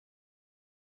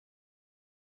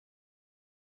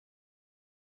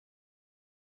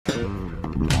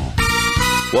Welcome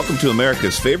to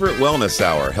America's favorite wellness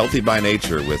hour, Healthy by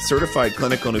Nature, with certified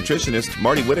clinical nutritionist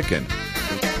Martie Whittekin.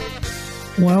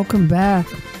 Welcome back.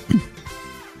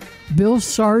 Bill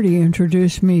Sardi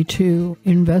introduced me to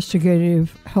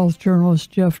investigative health journalist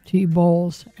Jeff T.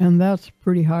 Bowles, and that's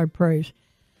pretty high praise.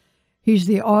 He's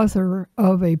the author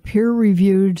of a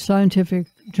peer-reviewed scientific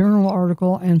journal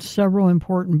article and several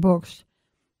important books,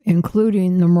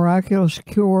 including The Miraculous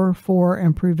Cure for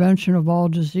and Prevention of All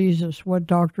Diseases, What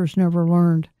Doctors Never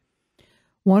Learned.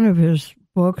 One of his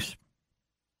books,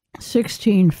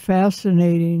 16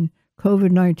 Fascinating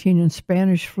COVID-19 and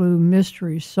Spanish Flu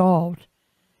Mysteries Solved.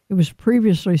 It was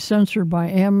previously censored by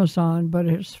Amazon, but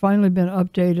it's finally been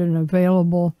updated and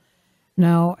available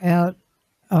now at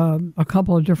a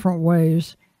couple of different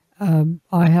ways.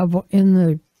 I have in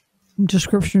the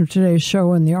description of today's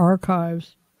show in the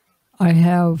archives, I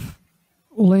have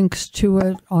links to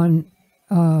it on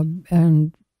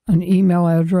and an email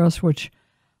address, which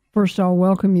first I'll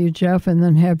welcome you, Jeff, and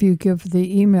then have you give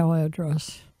the email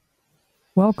address.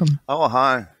 Welcome. Oh,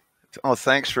 hi. Oh,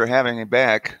 thanks for having me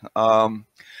back.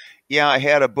 Yeah, I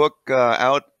had a book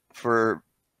out for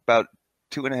about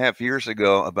 2.5 years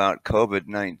ago about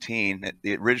COVID-19.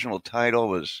 The original title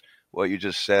was what you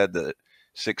just said, the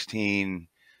 16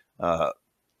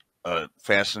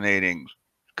 fascinating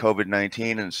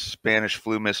COVID-19 and Spanish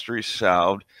flu mysteries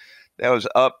solved. That was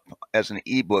up as an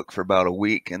ebook for about a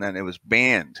week, and then it was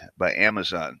banned by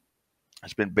Amazon.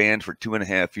 It's been banned for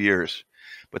 2.5 years.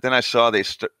 But then I saw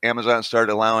Amazon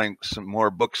started allowing some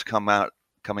more books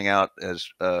coming out as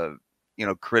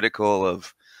critical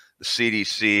of the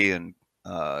CDC and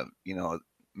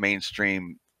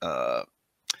mainstream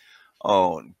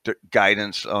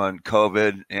guidance on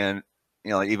COVID, and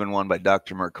even one by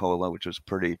Dr. Mercola, which was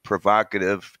pretty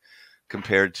provocative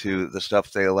compared to the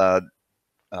stuff they allowed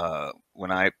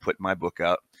when I put my book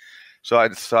out. So I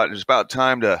thought it was about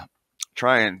time to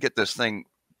try and get this thing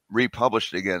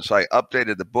republished again. So I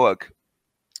updated the book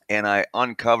and I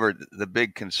uncovered the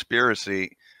big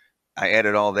conspiracy. I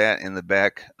added all that in the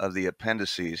back of the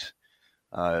appendices.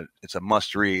 It's a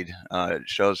must read. It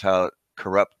shows how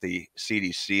corrupt the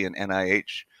CDC and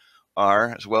NIH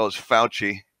are, as well as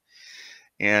Fauci,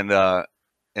 and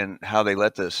how they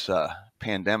let this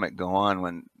pandemic go on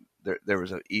when there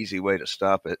was an easy way to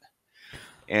stop it.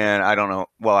 And I don't know.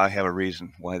 Well, I have a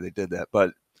reason why they did that,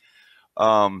 but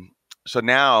so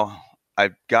now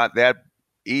I've got that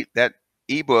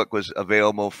ebook was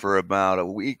available for about a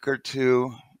week or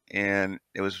two, and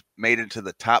it was made into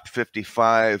the top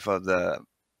 55 of the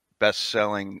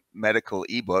best-selling medical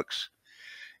ebooks.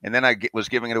 And then I was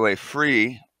giving it away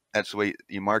free. That's the way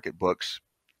you market books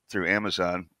through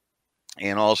Amazon.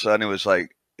 And all of a sudden it was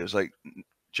like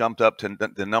jumped up to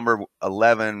the number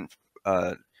 11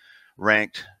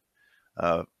 ranked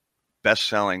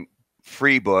best-selling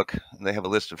free book. They have a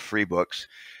list of free books.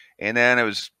 And then it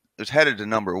was headed to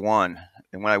number 1.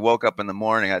 And when I woke up in the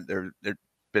morning, there'd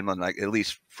been like at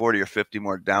least 40 or 50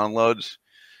 more downloads,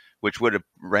 which would have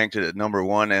ranked it at number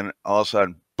 1. And all of a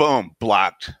sudden, boom,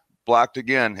 blocked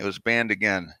again. It was banned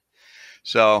again.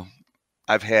 So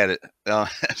I've had it.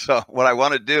 So what I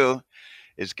want to do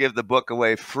is give the book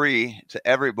away free to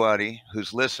everybody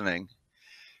who's listening.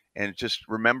 And just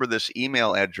remember this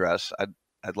email address.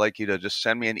 I'd like you to just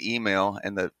send me an email,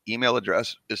 and the email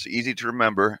address is easy to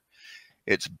remember.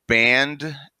 It's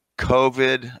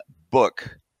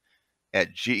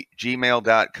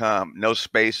bannedcovidbook@gmail.com. No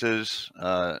spaces,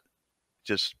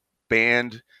 just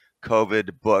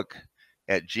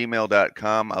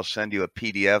bannedcovidbook@gmail.com. I'll send you a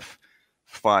PDF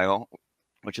file,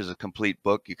 which is a complete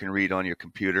book you can read on your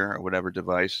computer or whatever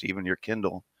device, even your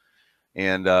Kindle.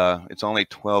 And it's only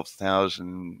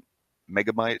 12,000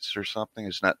 megabytes or something.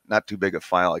 It's not too big a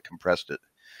file. I compressed it.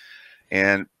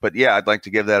 But yeah, I'd like to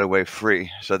give that away free.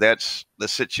 So that's the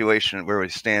situation where we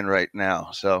stand right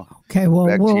now. So okay, well,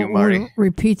 back to you, Marty. We'll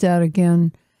repeat that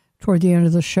again toward the end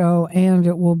of the show, and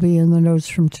it will be in the notes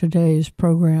from today's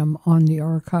program on the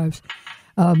archives.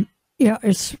 Yeah,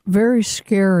 it's very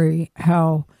scary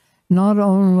how not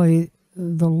only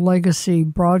the legacy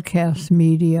broadcast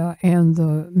media and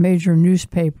the major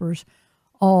newspapers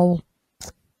all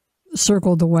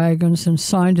circled the wagons and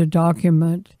signed a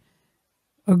document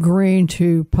agreeing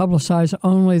to publicize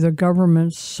only the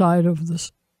government's side of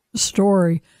the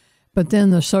story, but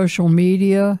then the social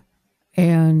media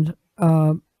and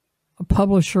a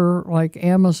publisher like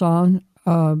Amazon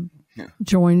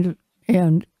joined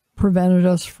and prevented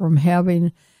us from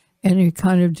having any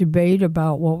kind of debate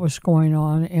about what was going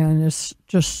on. And it's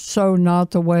just so not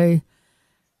the way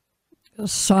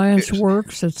science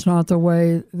works. It's not the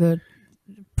way that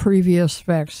previous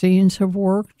vaccines have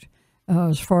worked.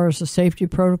 as far as the safety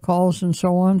protocols and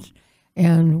so on.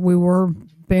 And we were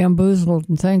bamboozled,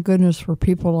 and thank goodness for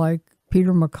people like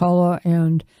Peter McCullough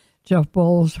and Jeff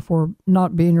Bowles for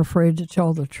not being afraid to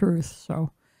tell the truth.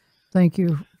 So thank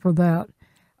you for that.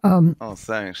 Oh,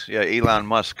 thanks. Yeah, Elon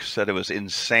Musk said it was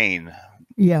insane.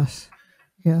 Yes.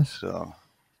 So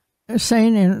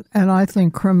insane and I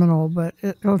think criminal, but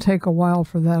it'll take a while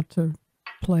for that to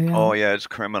play out. Oh, yeah, it's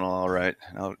criminal, all right.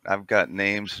 I've got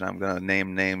names, and I'm going to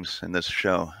name names in this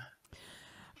show.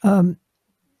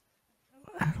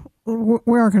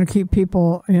 We aren't going to keep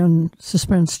people in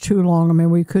suspense too long. I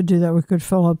mean, we could do that. We could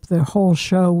fill up the whole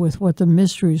show with what the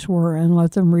mysteries were and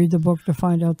let them read the book to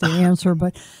find out the answer.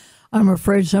 But I'm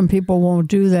afraid some people won't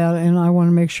do that, and I want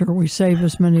to make sure we save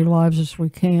as many lives as we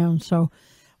can. So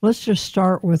let's just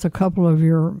start with a couple of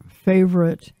your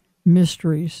favorite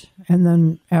mysteries, and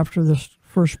then after this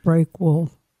first break, we'll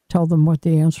tell them what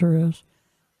the answer is.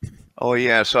 Oh,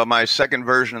 yeah. So my second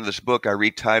version of this book, I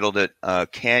retitled it,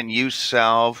 Can You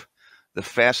Solve the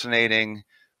Fascinating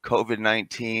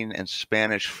COVID-19 and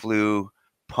Spanish Flu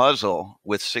Puzzle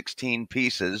with 16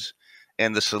 Pieces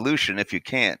and the Solution if you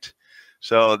can't.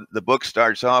 So the book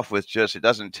starts off with it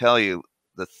doesn't tell you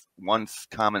the one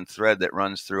common thread that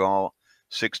runs through all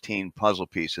 16 puzzle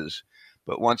pieces.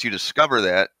 But once you discover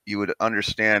that, you would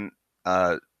understand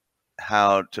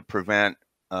how to prevent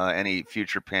any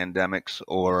future pandemics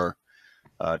or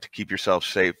to keep yourself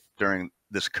safe during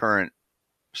this current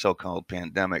so-called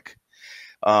pandemic.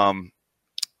 My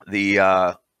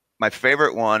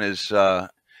favorite one is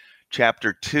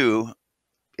chapter 2.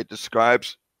 It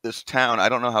describes this town. I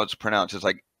don't know how it's pronounced. It's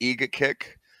like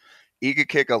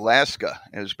Whittekin, Alaska.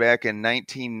 It was back in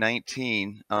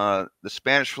 1919. The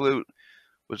Spanish flu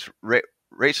was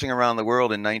racing around the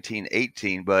world in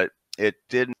 1918, but it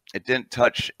didn't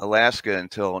touch Alaska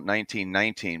until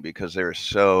 1919 because they were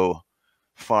so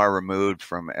far removed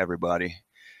from everybody.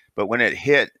 But when it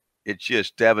hit, it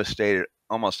just devastated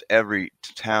almost every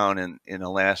town in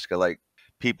Alaska. Like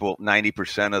people,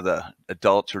 90% of the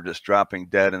adults are just dropping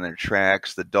dead in their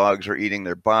tracks. The dogs are eating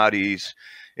their bodies.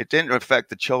 It didn't affect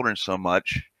the children so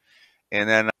much. And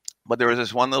then, but there was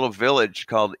this one little village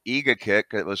called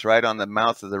Whittekin. It was right on the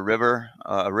mouth of the river,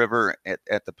 a river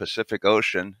at the Pacific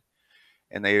Ocean.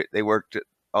 And they worked,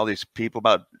 all these people,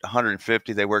 about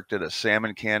 150, they worked at a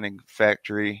salmon canning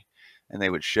factory, and they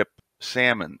would ship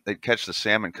salmon. They'd catch the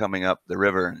salmon coming up the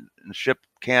river and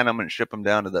can them and ship them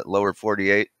down to that lower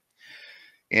 48.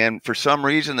 And for some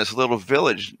reason, this little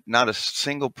village, not a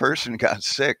single person got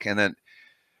sick. And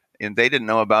they didn't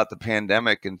know about the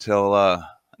pandemic until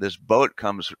this boat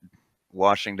comes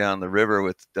washing down the river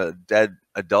with dead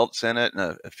adults in it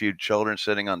and a few children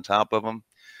sitting on top of them,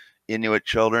 Inuit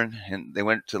children. And they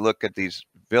went to look at these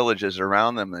villages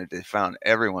around them, and they found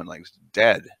everyone like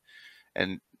dead.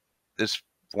 And this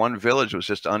one village was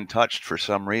just untouched for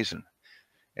some reason.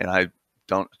 And I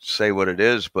don't say what it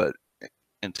is, but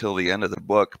until the end of the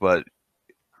book, but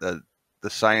the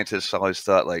scientists always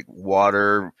thought like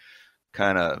water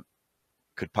kind of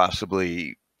could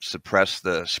possibly suppress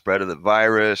the spread of the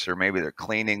virus, or maybe they're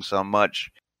cleaning so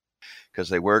much because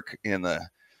they work in the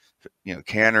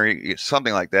cannery,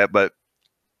 something like that. But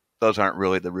those aren't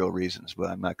really the real reasons, but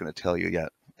I'm not going to tell you yet.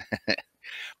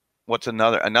 What's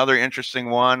another interesting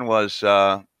one was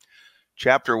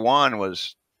chapter 1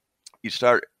 was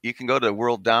you can go to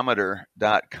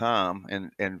worldometer.com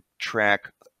and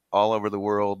track all over the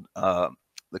world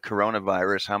the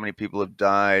coronavirus, how many people have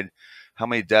died, how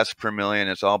many deaths per million.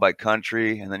 It's all by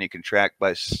country, and then you can track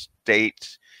by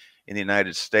state in the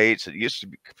United States. It used to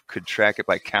be could track it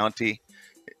by county.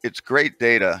 It's great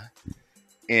data.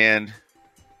 And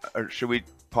should we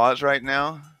pause right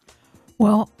now?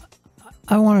 Well,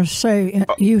 I want to say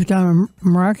you've done a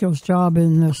miraculous job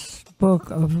in this book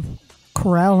of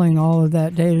corralling all of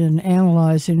that data and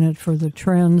analyzing it for the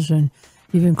trends, and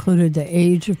you've included the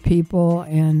age of people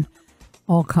and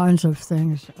all kinds of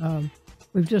things.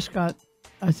 We've just got,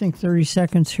 I think, 30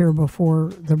 seconds here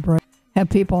before the break. Have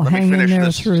people hang in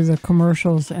there through the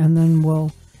commercials, and then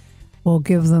we'll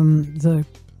give them the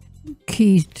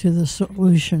key to the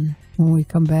solution when we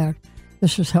come back.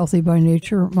 This is Healthy by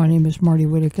Nature. My name is Martie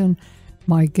Whittekin.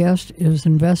 My guest is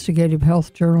investigative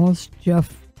health journalist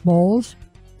Jeff Bowles.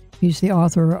 He's the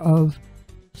author of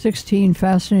 16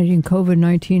 Fascinating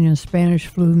COVID-19 and Spanish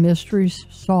Flu Mysteries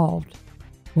Solved.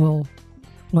 We'll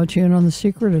let you in on the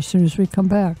secret as soon as we come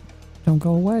back. Don't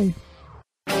go away.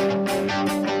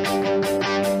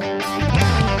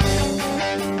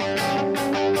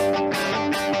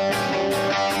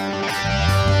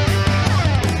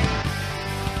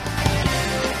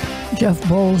 Jeff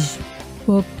Bowles'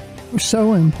 book,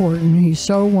 so important. He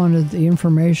so wanted the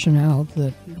information out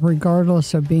that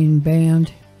regardless of being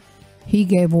banned, he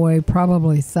gave away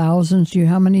probably thousands.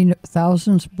 How many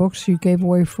thousands books you gave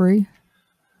away free?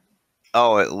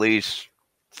 Oh, at least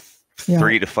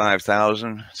 3,000 to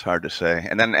 5,000. It's hard to say.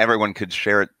 And then everyone could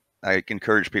share it. I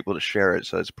encourage people to share it,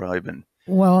 so it's probably been...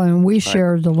 Well, and we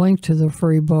shared the link to the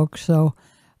free book, so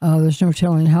there's no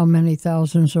telling how many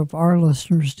thousands of our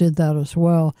listeners did that as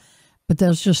well. But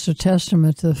that's just a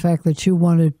testament to the fact that you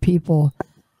wanted people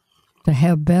to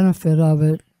have benefit of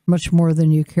it much more than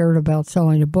you cared about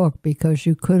selling a book, because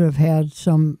you could have had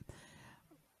some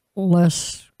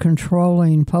less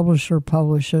controlling publisher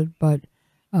publish it. But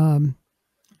that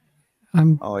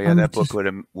book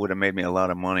would have made me a lot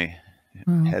of money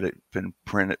had it been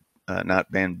printed,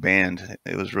 not been banned.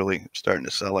 It was really starting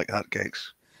to sell like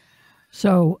hotcakes.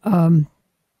 So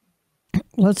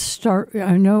let's start.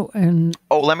 I know, and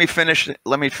let me finish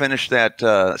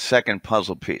that second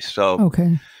puzzle piece. So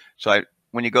okay. So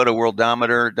when you go to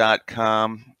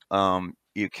worldometer.com,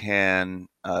 you can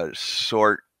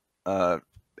sort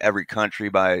every country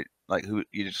by like who.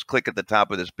 You just click at the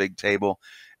top of this big table,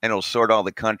 and it'll sort all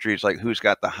the countries, like who's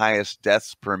got the highest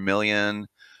deaths per million,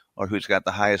 or who's got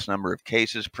the highest number of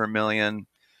cases per million.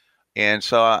 And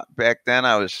so back then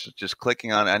I was just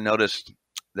clicking on it. I noticed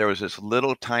there was this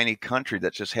little tiny country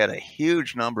that just had a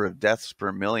huge number of deaths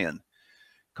per million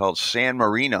called San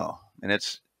Marino. And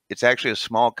it's actually a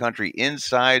small country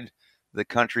inside the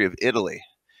country of Italy.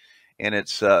 And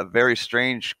it's a very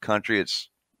strange country.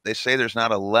 They say there's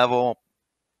not a level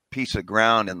piece of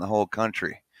ground in the whole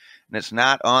country. And it's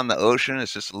not on the ocean.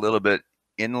 It's just a little bit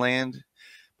inland.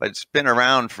 But it's been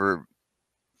around for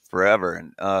forever,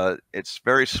 and it's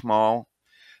very small,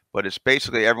 but it's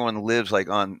basically everyone lives like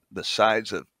on the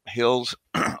sides of hills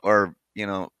or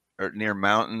near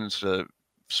mountains,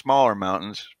 smaller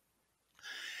mountains.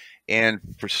 And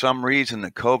for some reason,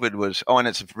 the COVID was and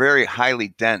it's very highly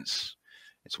dense.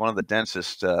 It's one of the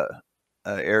densest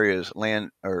areas,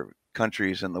 land or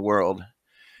countries in the world.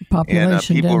 Population and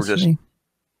people density.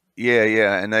 Were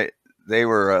just and they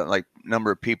were like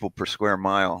number of people per square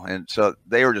mile. And so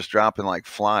they were just dropping like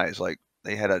flies. Like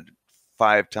they had a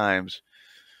 5 times,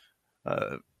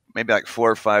 maybe like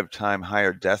 4 or 5 times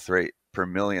higher death rate per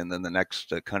million than the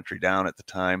next country down at the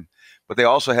time. But they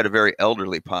also had a very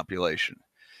elderly population.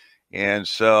 And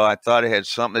so I thought it had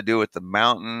something to do with the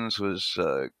mountains, was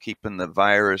keeping the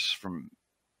virus from,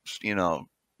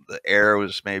 the air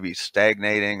was maybe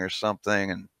stagnating or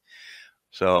something. And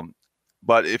so,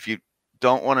 but if you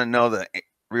don't want to know the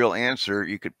real answer,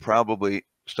 you could probably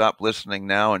stop listening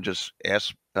now and just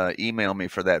email me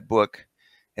for that book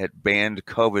at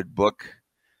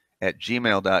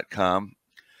bannedcovidbook@gmail.com.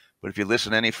 But if you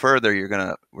listen any further,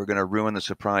 we're gonna ruin the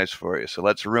surprise for you. So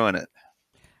let's ruin it.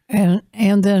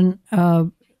 And then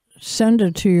send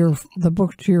it to the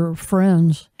book to your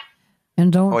friends,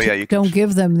 and don't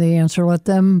give them the answer. Let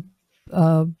them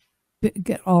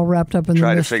get all wrapped up in the mystery.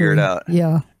 Try to figure it out.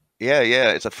 Yeah.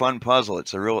 Yeah. It's a fun puzzle.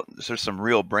 There's some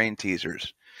real brain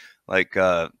teasers. Like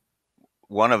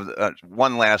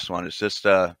one last one is just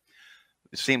it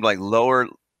seemed like lower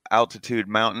altitude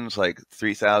mountains, like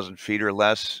 3,000 feet or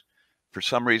less. For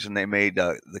some reason, they made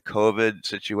the COVID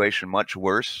situation much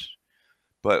worse.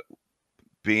 But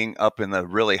being up in the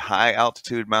really high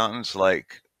altitude mountains,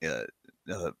 like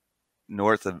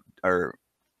north of or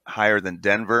higher than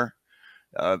Denver,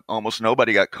 almost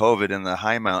nobody got COVID in the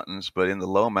high mountains, but in the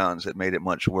low mountains, it made it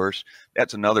much worse.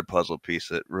 That's another puzzle piece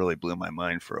that really blew my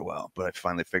mind for a while, but I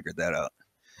finally figured that out.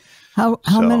 How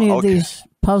many of these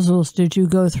puzzles did you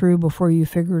go through before you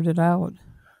figured it out?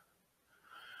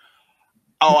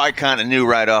 Oh, I kind of knew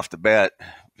right off the bat.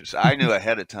 I knew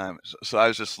ahead of time. So I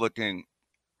was just looking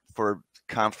for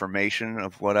confirmation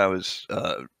of what I was,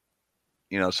 so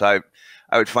I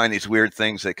would find these weird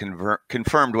things that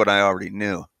confirmed what I already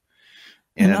knew.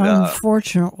 And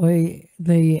unfortunately,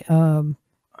 the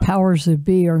powers that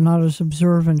be are not as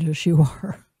observant as you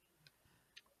are.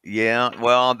 Yeah,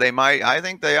 well, they might. I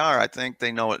think they are. I think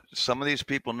they know it. Some of these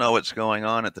people know what's going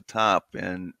on at the top,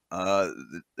 and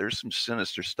there's some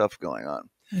sinister stuff going on.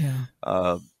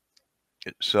 Yeah.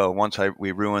 So once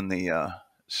we ruin the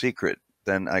secret,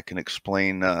 then I can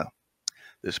explain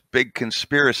this big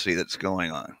conspiracy that's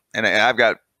going on. And I've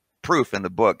got proof in the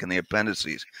book, in the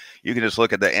appendices. You can just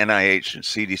look at the NIH and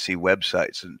CDC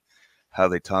websites and how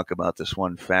they talk about this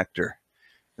one factor.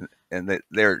 And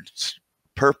they're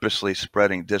purposely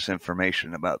spreading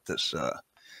disinformation about this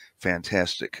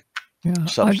fantastic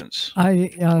substance.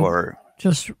 I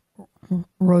just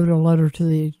wrote a letter to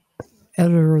the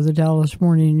editor of the Dallas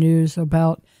Morning News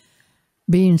about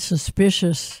being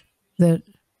suspicious that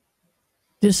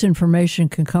disinformation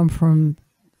can come from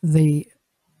the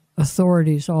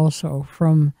authorities, also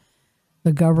from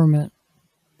the government.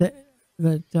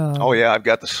 Oh yeah, I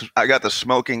got the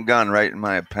smoking gun right in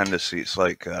my appendices,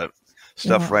 like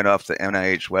stuff right off the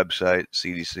NIH website,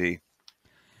 CDC.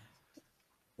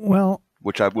 Well,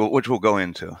 which we'll go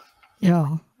into.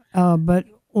 Yeah, but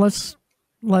let's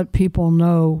let people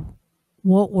know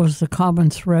what was the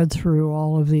common thread through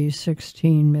all of these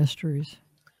 16 mysteries,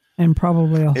 and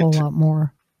probably a whole lot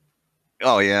more.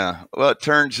 Oh yeah. Well, it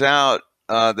turns out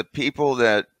the people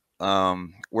that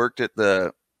worked at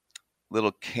the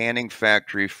little canning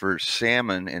factory for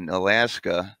salmon in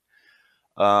Alaska,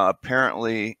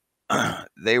 apparently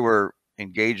they were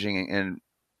engaging in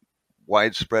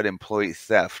widespread employee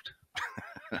theft.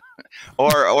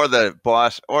 or the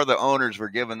boss or the owners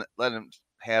were let them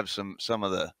have some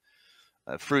of the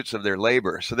fruits of their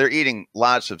labor. So they're eating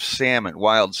lots of salmon,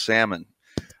 wild salmon,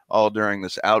 all during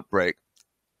this outbreak.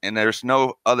 And there's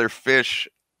no other fish,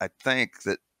 I think,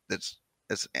 that's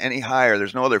any higher.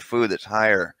 There's no other food that's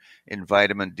higher in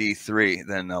vitamin D3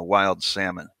 than wild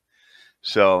salmon.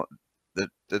 So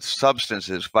the substance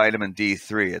is vitamin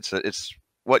D3. It's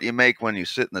what you make when you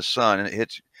sit in the sun, and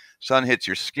sun hits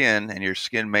your skin, and your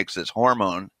skin makes this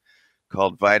hormone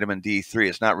called vitamin D3.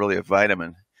 It's not really a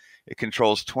vitamin. It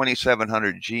controls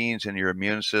 2,700 genes in your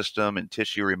immune system and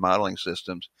tissue remodeling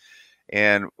systems.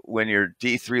 And when your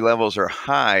D3 levels are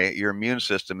high, your immune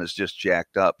system is just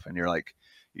jacked up, and your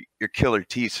killer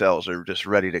T cells are just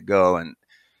ready to go. And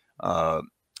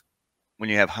when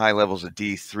you have high levels of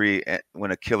D3,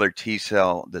 when a killer T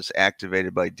cell that's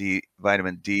activated by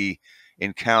vitamin D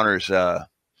encounters an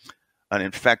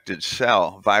infected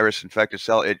cell, virus-infected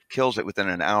cell, it kills it within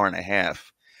an hour and a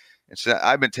half. And so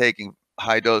I've been taking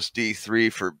high-dose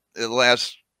D3 for the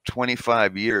last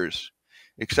 25 years,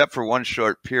 except for one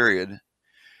short period.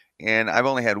 And I've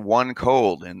only had one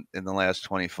cold in the last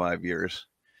 25 years.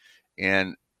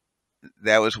 And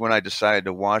that was when I decided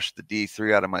to wash the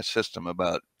D3 out of my system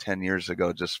about 10 years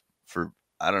ago, just for,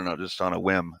 I don't know, just on a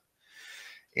whim.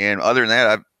 And other than that,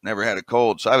 I've never had a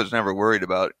cold, so I was never worried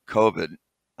about COVID.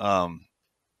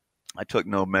 I took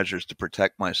no measures to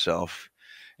protect myself,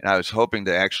 and I was hoping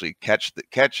to actually catch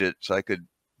it so I could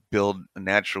build a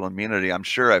natural immunity. I'm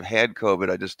sure I've had COVID,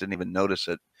 I just didn't even notice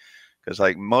it, because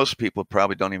like most people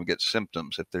probably don't even get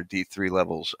symptoms if their D3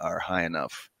 levels are high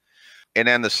enough. And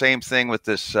then the same thing with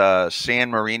this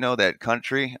San Marino, that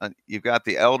country. You've got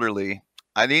the elderly.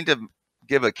 I need to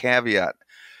give a caveat.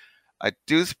 I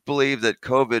do believe that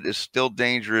COVID is still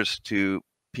dangerous to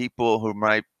people who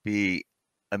might be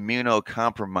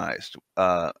immunocompromised,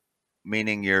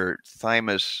 meaning your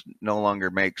thymus no longer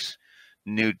makes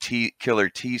new killer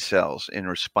T cells in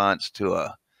response to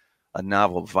a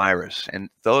novel virus. And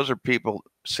those are people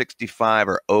 65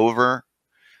 or over,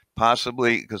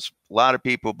 possibly, because a lot of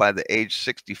people by the age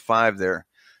 65, their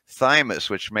thymus,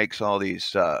 which makes all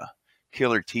these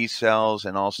killer T cells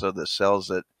and also the cells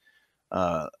that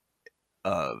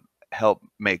help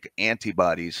make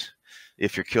antibodies.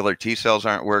 If your killer T cells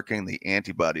aren't working, the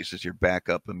antibodies is your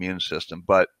backup immune system.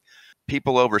 But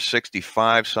people over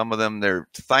 65, some of them, their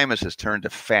thymus has turned to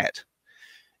fat,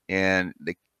 and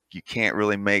you can't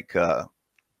really make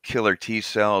killer T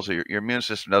cells, or your immune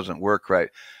system doesn't work right.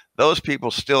 Those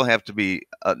people still have to be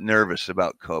nervous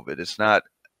about COVID. It's not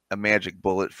a magic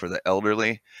bullet for the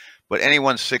elderly, but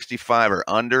anyone 65 or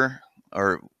under,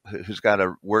 or who's got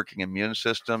a working immune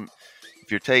system,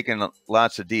 if you're taking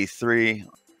lots of D3,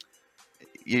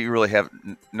 you really have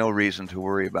no reason to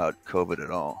worry about COVID at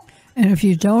all. And if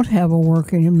you don't have a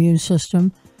working immune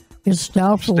system, it's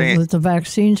doubtful that the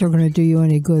vaccines are going to do you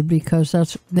any good, because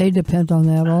they depend on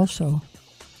that also.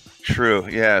 True.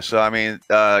 Yeah. So I mean,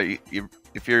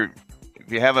 if you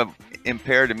have an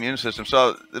impaired immune system,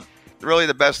 so really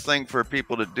the best thing for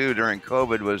people to do during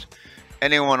COVID was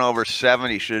anyone over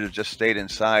 70 should have just stayed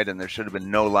inside, and there should have been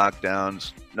no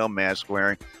lockdowns, no mask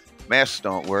wearing. Masks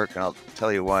don't work, and I'll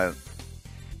tell you why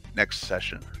next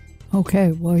session.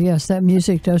 Okay. Well, yes, that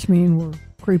music does mean we're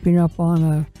creeping up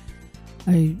on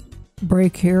a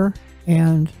break here,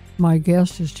 and my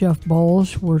guest is Jeff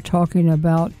Bowles. We're talking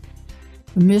about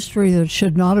the mystery that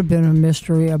should not have been a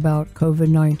mystery about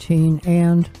COVID-19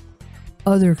 and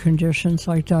other conditions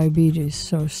like diabetes.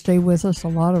 So stay with us. A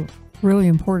lot of really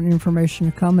important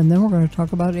information to come, and then we're going to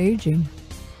talk about aging.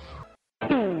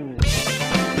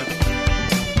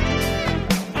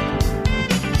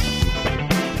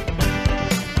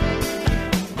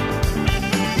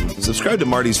 Subscribe to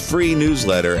Marty's free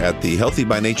newsletter at the Healthy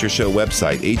by Nature Show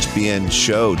website,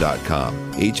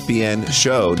 hbnshow.com.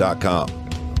 hbnshow.com.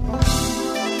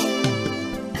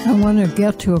 I want to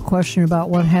get to a question about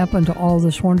what happened to all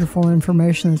this wonderful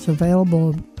information that's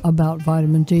available about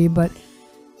vitamin D, but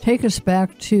take us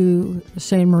back to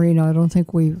San Marino. I don't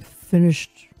think we've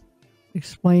finished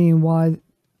explaining why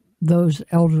those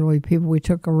elderly people, we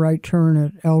took a right turn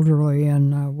at elderly,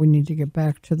 and we need to get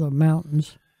back to the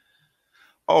mountains.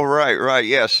 Oh, right.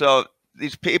 Yeah. So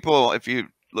these people, if you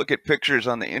look at pictures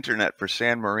on the internet for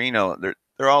San Marino,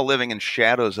 they're all living in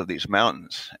shadows of these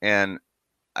mountains. And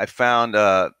I found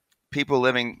people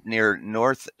living near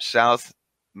north-south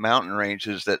mountain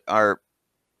ranges that are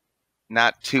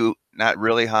not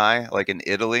really high, like in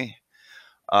Italy.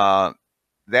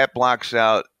 That blocks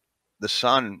out the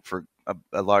sun for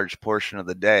a large portion of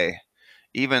the day.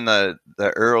 Even the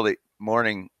early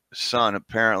morning sun,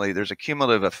 apparently there's a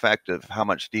cumulative effect of how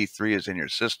much D3 is in your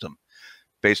system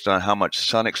based on how much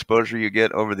sun exposure you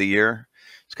get over the year.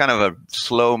 It's kind of a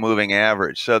slow moving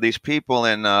average. So these people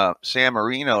in San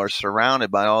Marino are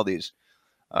surrounded by all these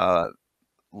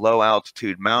low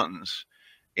altitude mountains,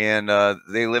 and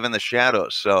they live in the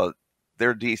shadows. So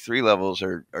their D3 levels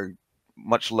are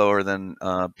much lower than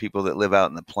people that live out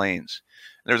in the plains.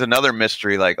 There's another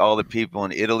mystery, like all the people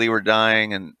in Italy were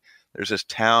dying, and there's this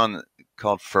town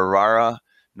called Ferrara.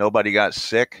 Nobody got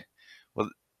sick. Well,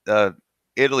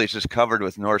 Italy's just covered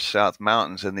with north-south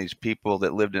mountains, and these people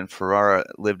that lived in Ferrara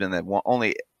lived in that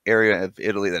only area of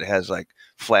Italy that has like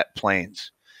flat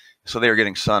plains. So they were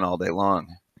getting sun all day long.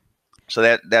 So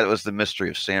that was the mystery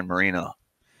of San Marino.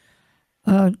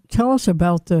 Tell us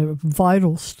about the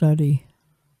vital study.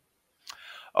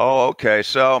 Oh, okay.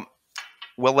 So,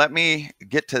 well, let me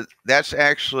get to, that's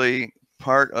actually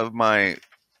part of my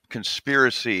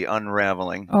conspiracy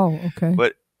unraveling. Oh, okay.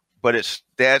 But I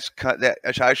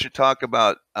should talk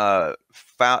about the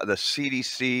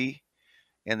CDC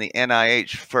and the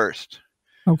NIH first.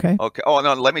 Okay. Okay. Oh,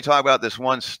 no, let me talk about this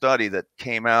one study that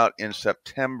came out in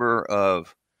September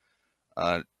of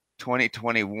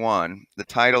 2021. The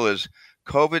title is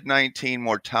COVID-19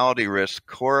 Mortality Risk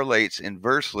Correlates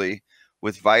Inversely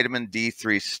with Vitamin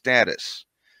D3 Status.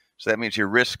 So that means your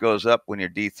risk goes up when your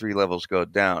D3 levels go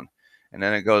down. And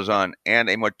then it goes on, and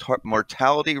a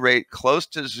mortality rate close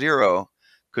to zero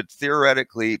could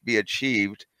theoretically be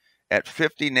achieved at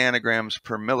 50 nanograms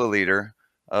per milliliter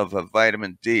of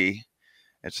vitamin D.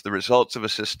 It's the results of a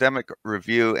systemic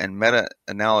review and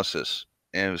meta-analysis,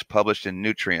 and it was published in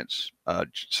Nutrients,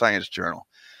 Science Journal.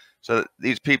 So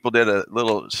these people did a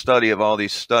little study of all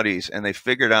these studies, and they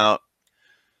figured out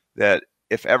that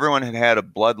if everyone had had a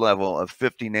blood level of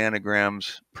 50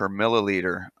 nanograms per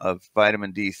milliliter of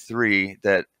vitamin D3,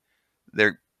 that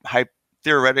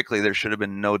theoretically there should have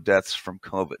been no deaths from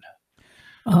COVID.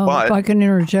 If I can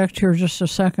interject here just a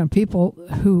second, people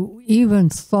who even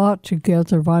thought to get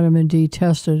their vitamin D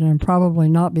tested, and probably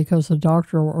not because the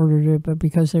doctor ordered it, but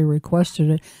because they requested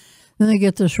it, then they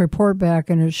get this report back,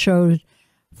 and it showed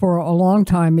for a long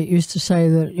time it used to say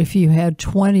that if you had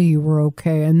 20, you were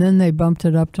okay, and then they bumped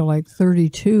it up to like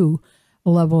 32, a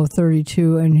level of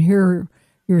 32, and here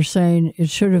you're saying it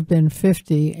should have been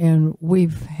 50, and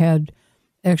we've had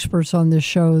experts on this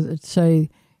show that say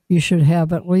you should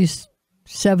have at least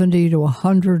 70 to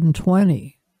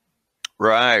 120.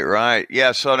 Right.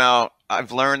 Yeah, so now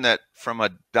I've learned that from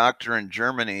a doctor in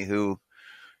Germany who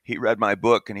he read my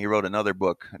book, and he wrote another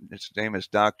book. His name is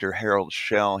Dr. Harold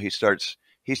Schell. He's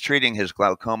treating his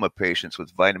glaucoma patients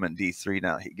with vitamin D3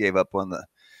 now. He gave up on the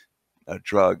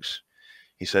drugs.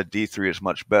 He said D3 is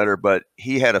much better, but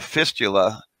he had a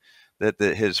fistula that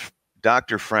his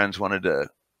doctor friends wanted to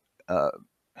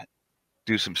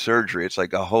do some surgery. It's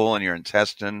like a hole in your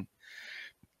intestine.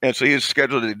 And so he was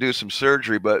scheduled to do some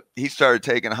surgery, but he started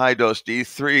taking high-dose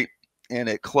D3, and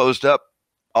it closed up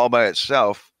all by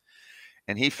itself.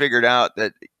 And he figured out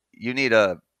that you need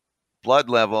a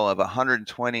blood level of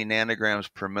 120 nanograms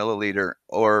per milliliter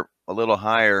or a little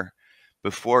higher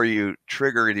before you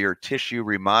trigger your tissue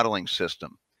remodeling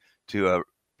system to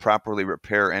properly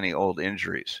repair any old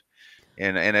injuries.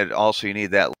 And it also, you need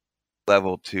that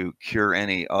level to cure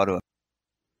any autoimmune.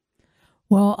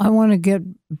 Well, I want to get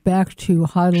back to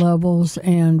high levels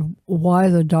and why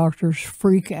the doctors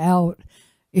freak out.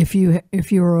 If you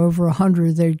are over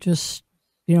 100, they just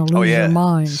lose their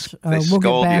minds. We'll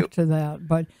get back to that,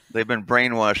 but they've been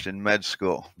brainwashed in med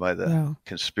school by the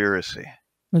conspiracy.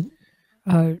 But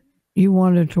you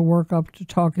wanted to work up to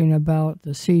talking about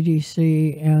the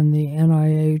CDC and the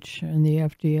NIH and the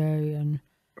FDA and.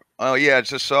 Oh, yeah.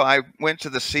 So I went to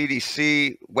the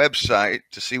CDC website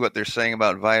to see what they're saying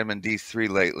about vitamin D3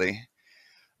 lately.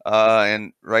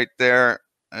 And right there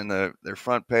on their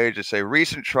front page, they say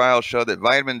recent trials show that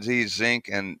vitamin D, zinc,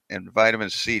 and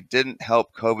vitamin C didn't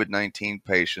help COVID-19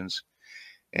 patients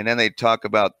And then they talk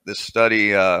about this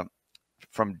study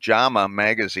from JAMA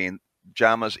magazine.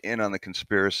 JAMA's in on the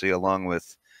conspiracy, along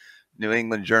with New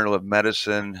England Journal of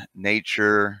Medicine,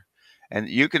 Nature, and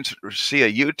you can see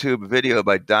a YouTube video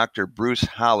by Dr. Bruce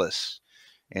Hollis,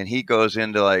 and he goes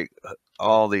into like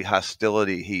all the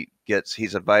hostility he gets.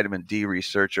 He's a vitamin D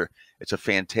researcher. It's a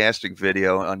fantastic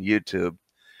video on YouTube.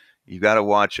 You got to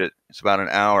watch it. It's about an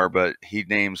hour, but he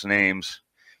names names,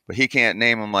 but he can't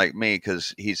name them like me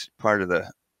because he's part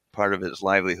of his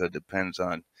livelihood depends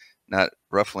on not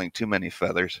ruffling too many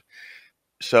feathers.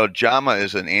 So JAMA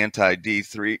is an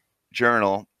anti-D3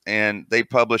 journal, and they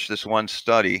published this one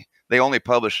study. They only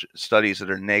publish studies that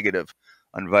are negative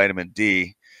on vitamin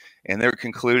D, and their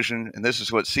conclusion, and this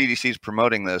is what CDC is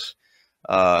promoting this,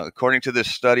 according to this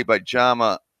study by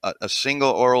JAMA, a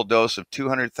single oral dose of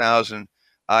 200,000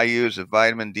 IUs of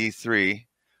vitamin D3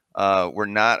 were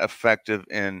not effective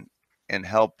in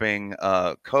helping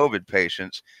COVID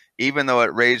patients, even though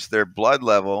it raised their blood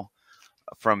level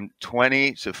from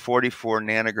 20 to 44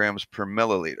 nanograms per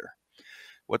milliliter.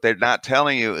 What they're not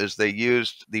telling you is they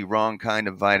used the wrong kind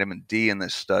of vitamin D in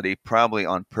this study, probably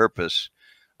on purpose.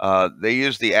 They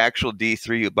used the actual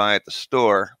D3 you buy at the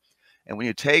store, and when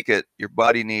you take it, your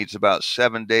body needs about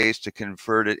 7 days to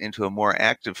convert it into a more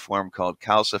active form called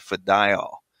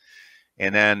calcifediol.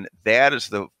 And then that is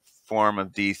the form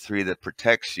of D3 that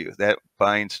protects you. That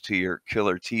binds to your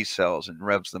killer T cells and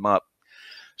revs them up.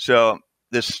 So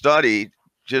this study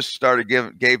just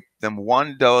gave them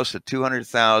one dose of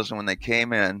 200,000 when they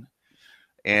came in,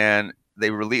 and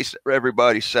they released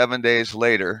everybody 7 days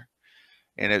later,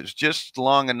 and it was just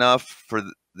long enough for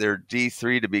their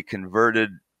D3 to be converted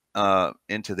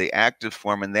into the active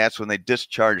form, and that's when they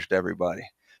discharged everybody.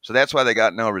 So that's why they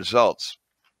got no results.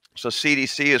 So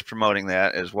CDC is promoting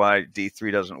that as why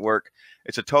D3 doesn't work.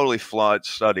 It's a totally flawed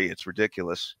study. It's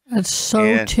ridiculous. It's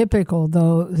so typical,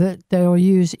 though, that they'll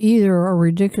use either a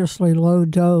ridiculously low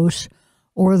dose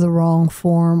or the wrong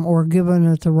form or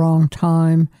given at the wrong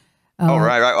time.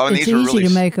 Right. Oh, and it's easy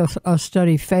to make a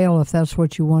study fail if that's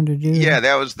what you want to do. Yeah,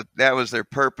 that was their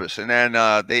purpose. And then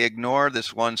they ignored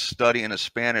this one study in a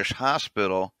Spanish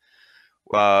hospital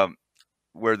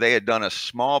where they had done a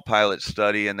small pilot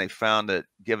study, and they found that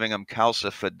giving them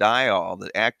calcifediol, the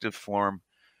active form,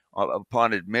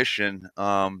 upon admission,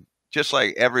 just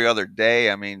like every other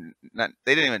day. I mean, they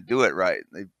didn't even do it right.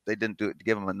 They didn't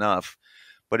give them enough,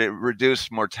 but it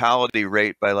reduced mortality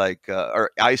rate by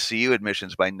or ICU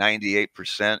admissions by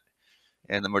 98%,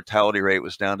 and the mortality rate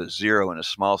was down to 0 in a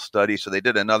small study. So they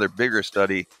did another bigger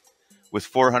study with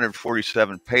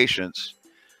 447 patients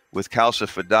with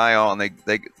calcifediol, and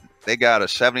they got a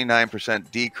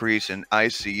 79% decrease in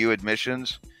ICU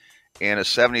admissions and a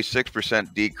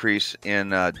 76% decrease in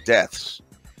deaths.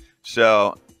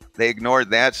 So they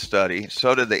ignored that study.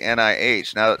 So did the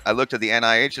NIH. Now, I looked at the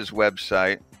NIH's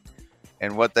website,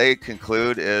 and what they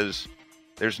conclude is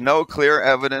there's no clear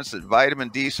evidence that vitamin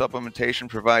D supplementation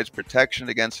provides protection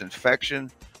against infection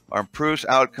or improves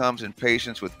outcomes in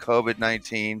patients with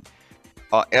COVID-19.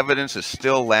 Evidence is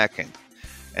still lacking.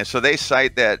 And so they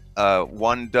cite that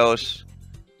one dose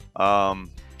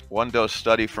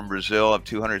study from Brazil of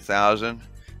 200,000,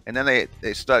 and then they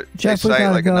cite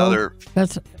like another.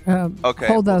 That's okay.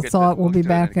 Hold that thought. We'll be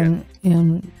back in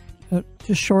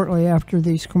just shortly after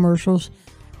these commercials.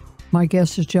 My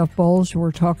guest is Jeff Bowles.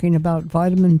 We're talking about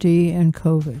vitamin D and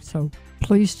COVID. So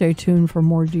please stay tuned for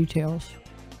more details.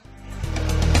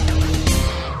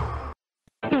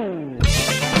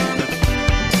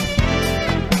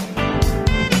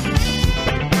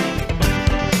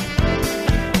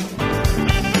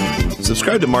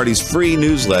 Subscribe to Martie's free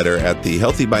newsletter at the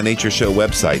Healthy by Nature Show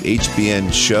website,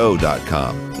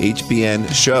 hbnshow.com.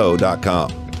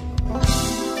 hbnshow.com.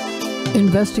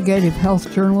 Investigative health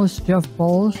journalist Jeff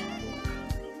Bowles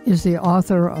is the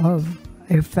author of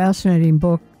a fascinating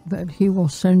book that he will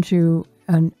send you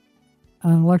an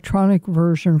electronic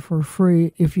version for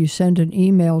free if you send an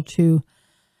email to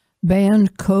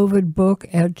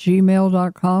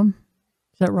bannedcovidbook@gmail.com.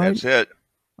 Is that right? That's it.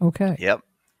 Okay. Yep.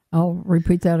 I'll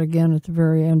repeat that again at the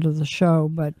very end of the show,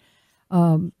 but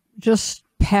just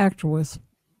packed with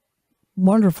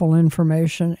wonderful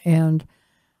information and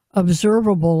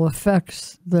observable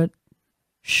effects that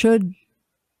should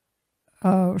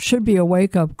be a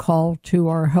wake-up call to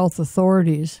our health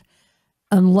authorities,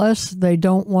 unless they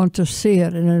don't want to see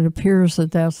it. And it appears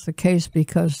that that's the case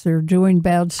because they're doing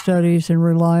bad studies and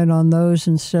relying on those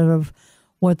instead of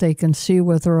what they can see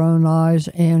with their own eyes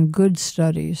and good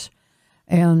studies.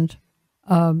 And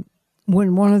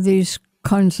when one of these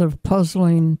kinds of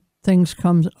puzzling things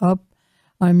comes up,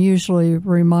 I'm usually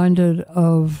reminded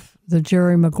of the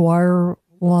Jerry Maguire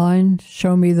line,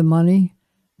 "Show me the money."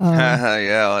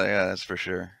 Yeah, that's for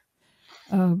sure.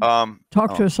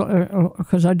 Talk to us,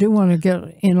 because I do want to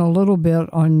get in a little bit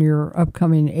on your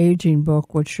upcoming aging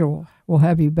book, which we'll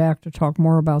have you back to talk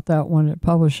more about that when it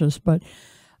publishes. But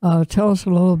tell us a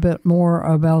little bit more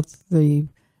about the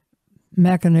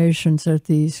machinations at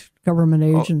these government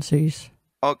agencies.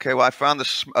 Okay, well, I found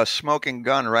a smoking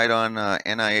gun right on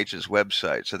NIH's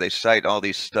website. So they cite all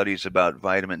these studies about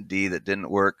vitamin D that didn't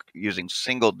work using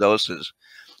single doses.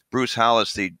 Bruce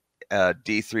Hollis, the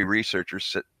D3 researcher,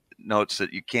 notes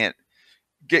that you can't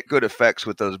get good effects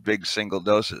with those big single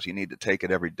doses. You need to take it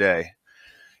every day.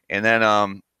 And then,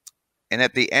 and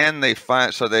at the end, they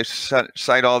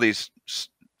cite all these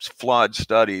flawed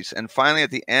studies. And finally, at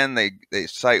the end, they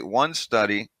cite one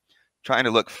study trying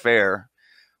to look fair,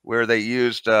 where they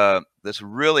used this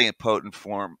really potent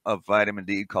form of vitamin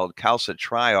D called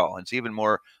calcitriol. It's even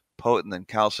more potent than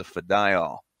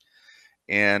calcifediol.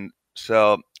 And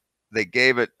so they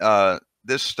gave it,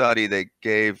 this study, they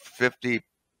gave 50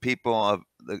 people of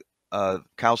the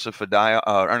calcifediol,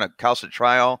 or no,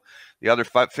 calcitriol. The other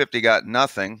 50 got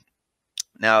nothing.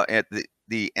 Now, at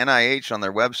the NIH on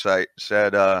their website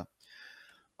said,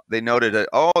 they noted that,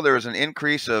 there was an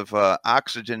increase of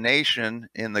oxygenation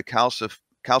in the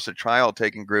calcitriol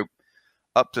taking group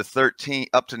up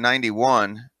to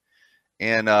 91,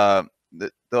 and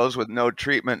those with no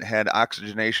treatment had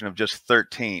oxygenation of just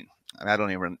 13. I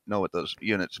don't even know what those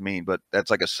units mean, but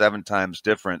that's like a 7 times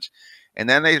difference. And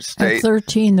then they state at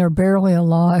 13, they're barely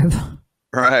alive.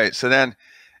 Right. So then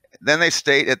they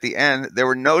state at the end there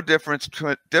were no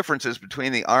differences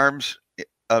between the arms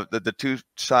of the two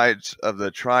sides of the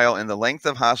trial in the length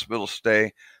of hospital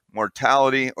stay,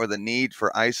 mortality, or the need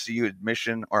for ICU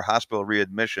admission or hospital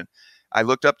readmission. I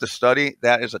looked up the study.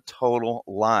 That is a total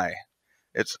lie.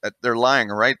 They're lying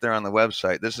right there on the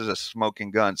website. This is a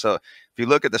smoking gun. So if you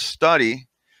look at the study,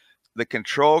 the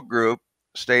control group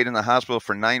stayed in the hospital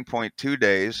for 9.2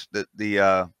 days.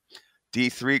 The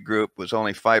D3 group was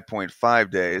only 5.5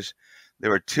 days.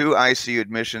 There were 2 ICU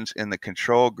admissions in the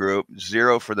control group,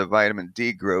 0 for the vitamin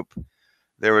D group.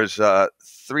 There was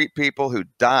 3 people who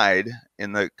died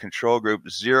in the control group,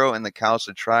 0 in the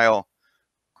calcitriol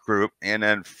group, and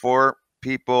then 4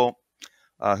 people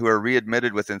who are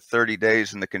readmitted within 30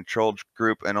 days in the controlled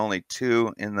group, and only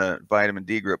 2 in the vitamin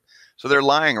D group. So they're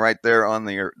lying right there on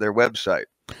their website.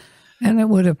 And it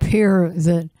would appear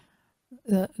that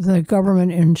the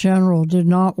government in general did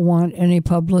not want any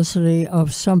publicity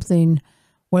of something,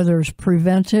 whether it's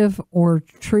preventive or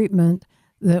treatment,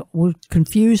 that would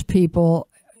confuse people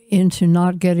into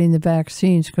not getting the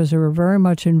vaccines, because they were very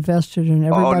much invested in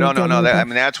everybody. Oh, no.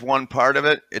 That's one part of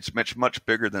it. It's much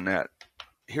bigger than that.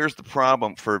 Here's the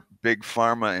problem for big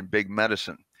pharma and big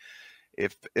medicine.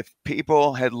 If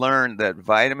people had learned that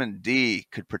vitamin D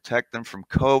could protect them from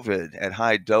COVID at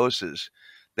high doses,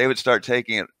 they would start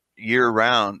taking it year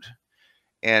round,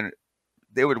 and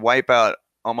they would wipe out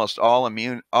almost all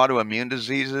autoimmune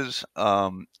diseases.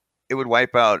 It would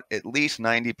wipe out at least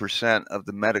 90% of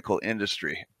the medical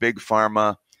industry, big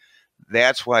pharma.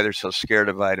 That's why they're so scared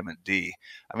of vitamin D.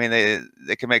 I mean,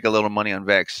 they can make a little money on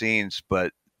vaccines,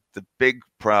 but the big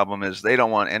problem is they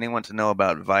don't want anyone to know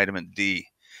about vitamin D.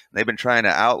 They've been trying to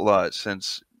outlaw it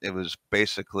since it was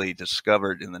basically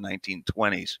discovered in the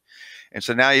 1920s. And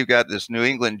so now you've got this New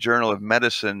England Journal of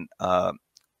Medicine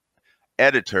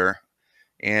editor,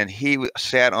 and he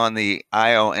sat on the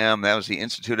IOM, that was the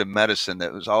Institute of Medicine,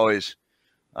 that was always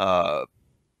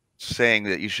saying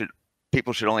that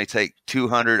people should only take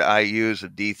 200 IUs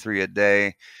of D3 a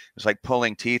day. It's like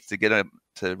pulling teeth to get them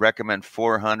to recommend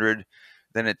 400.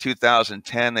 Then in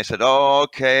 2010, they said,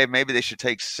 okay, maybe they should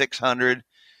take 600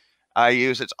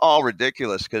 IUs. It's all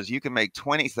ridiculous, because you can make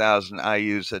 20,000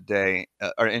 IUs a day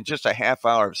or in just a half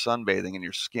hour of sunbathing in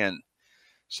your skin.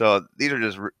 So these are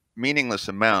just meaningless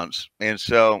amounts. And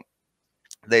so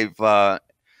they've a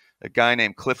guy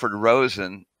named Clifford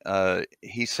Rosen,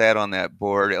 he sat on that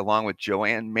board along with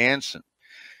Joanne Manson.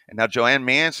 And now Joanne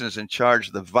Manson is in charge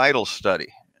of the VITAL study.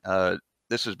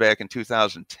 This was back in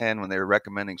 2010 when they were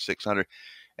recommending 600,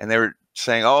 and they were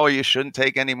saying, you shouldn't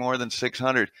take any more than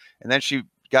 600. And then she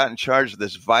got in charge of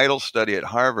this VITAL study at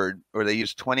Harvard, where they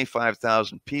used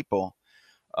 25,000 people.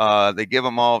 They give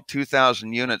them all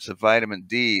 2,000 units of vitamin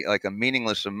D, like a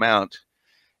meaningless amount.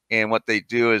 And what they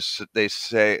do is they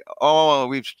say,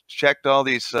 we've checked all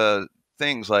these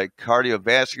things like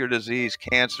cardiovascular disease,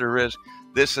 cancer risk,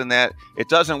 this and that. It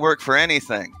doesn't work for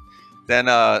anything. Then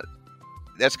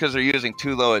that's because they're using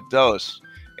too low a dose.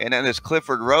 And then this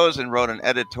Clifford Rosen wrote an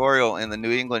editorial in the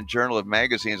New England Journal of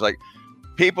Magazines, like,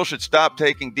 people should stop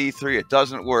taking D3. It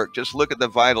doesn't work. Just look at the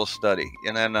VITAL study.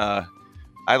 And then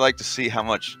I like to see how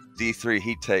much D3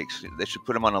 he takes. They should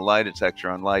put him on a lie detector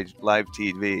on live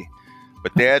TV.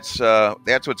 But that's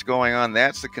what's going on.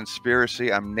 That's the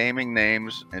conspiracy. I'm naming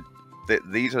names, and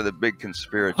these are the big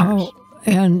conspirators. Oh,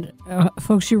 and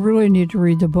folks, you really need to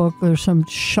read the book. There's some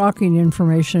shocking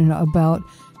information about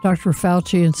Dr.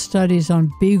 Fauci and studies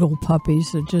on beagle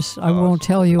puppies that just I won't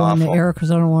tell you on the air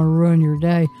because I don't want to ruin your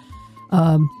day.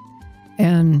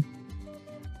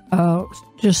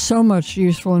 Just so much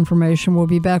useful information. We'll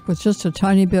be back with just a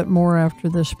tiny bit more after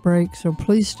this break, so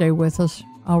please stay with us.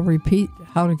 I'll repeat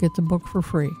how to get the book for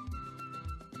free.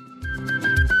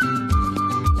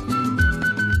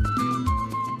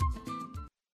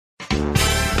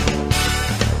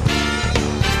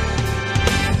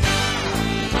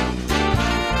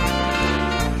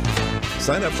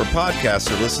 Sign up for podcasts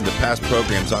or listen to past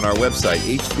programs on our website,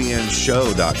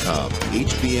 hbnshow.com.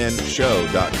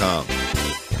 hbnshow.com.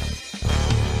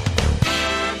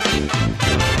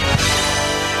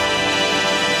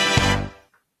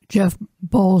 Jeff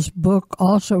Ball's book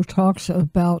also talks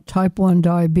about type 1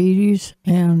 diabetes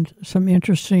and some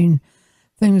interesting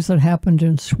things that happened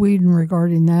in Sweden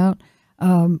regarding that.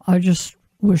 I just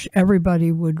wish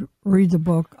everybody would read the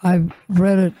book. I've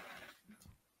read it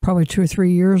probably 2 or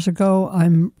 3 years ago.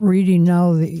 I'm reading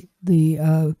now the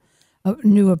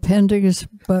new appendix,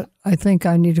 but I think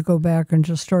I need to go back and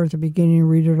just start at the beginning and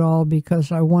read it all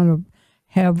because I want to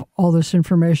have all this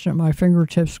information at my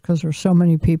fingertips because there's so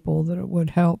many people that it would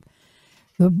help.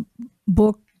 The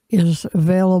book is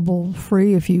available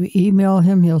free. If you email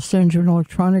him, he'll send you an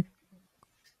electronic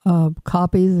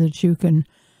copy that you can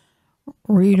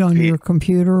read on your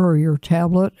computer or your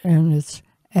tablet, and it's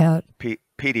at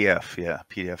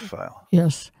PDF file.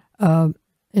 Yes.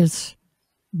 It's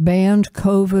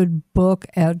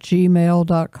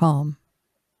bannedcovidbook@gmail.com.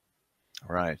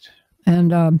 Right.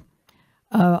 And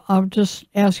I'll just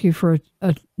ask you for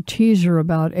a teaser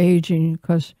about aging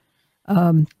because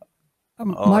my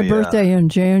birthday in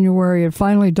January, it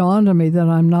finally dawned on me that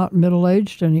I'm not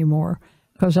middle-aged anymore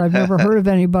because I've never heard of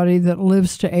anybody that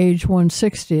lives to age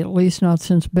 160, at least not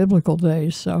since biblical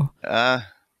days. So,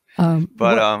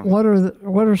 what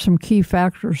are some key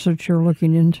factors that you're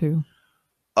looking into?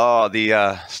 Oh,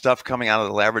 the stuff coming out of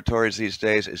the laboratories these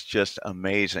days is just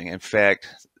amazing. In fact,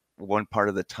 one part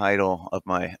of the title of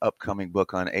my upcoming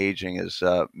book on aging is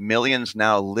Millions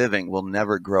Now Living Will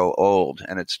Never Grow Old.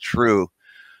 And it's true.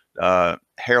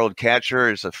 Harold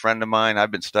Katcher is a friend of mine. I've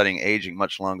been studying aging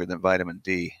much longer than vitamin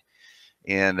D.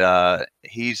 And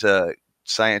he's a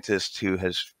scientist who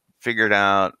has figured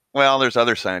out, well, there's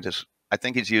other scientists. I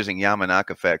think he's using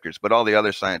Yamanaka factors, but all the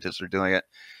other scientists are doing it.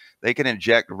 They can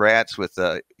inject rats with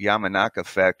Yamanaka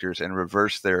factors and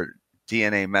reverse their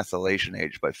DNA methylation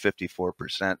age by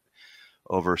 54%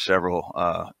 over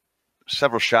several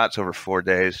shots over 4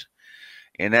 days.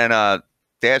 And then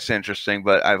that's interesting.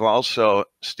 But I've also,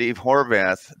 Steve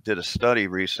Horvath did a study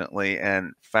recently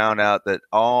and found out that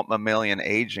all mammalian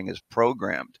aging is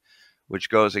programmed, which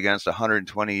goes against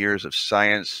 120 years of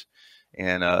science.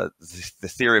 And the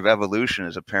theory of evolution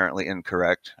is apparently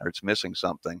incorrect, or it's missing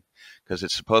something, because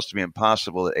it's supposed to be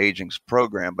impossible that aging's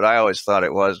programmed. But I always thought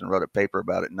it was and wrote a paper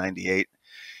about it in '98.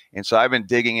 And so I've been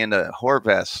digging into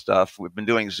Horvath stuff. We've been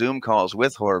doing Zoom calls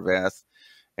with Horvath,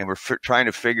 and we're trying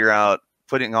to figure out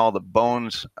putting all the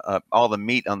bones, all the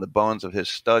meat on the bones of his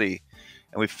study.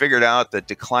 And we figured out that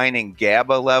declining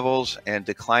GABA levels and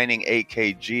declining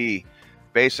AKG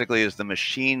basically is the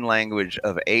machine language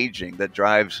of aging that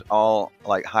drives all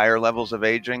like higher levels of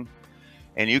aging.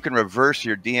 And you can reverse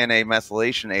your DNA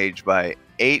methylation age by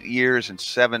 8 years and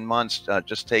 7 months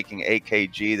just taking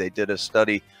AKG. They did a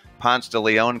study. Ponce de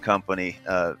Leon Company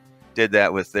did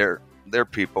that with their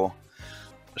people.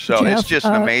 So Jeff, it's just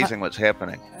amazing what's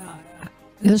happening.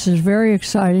 This is very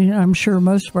exciting. I'm sure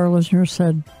most of our listeners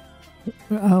said,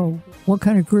 "Oh, what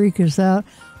kind of Greek is that?"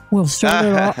 We'll sort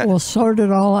it all. We'll sort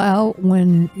it all out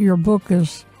when your book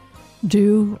is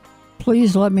due.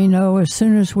 Please let me know as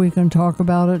soon as we can talk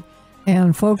about it.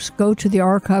 And folks, go to the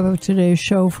archive of today's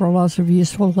show for lots of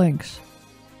useful links.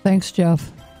 Thanks,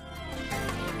 Jeff.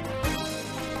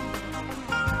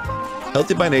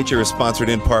 Healthy by Nature is sponsored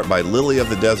in part by Lily of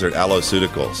the Desert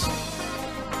Aloeceuticals.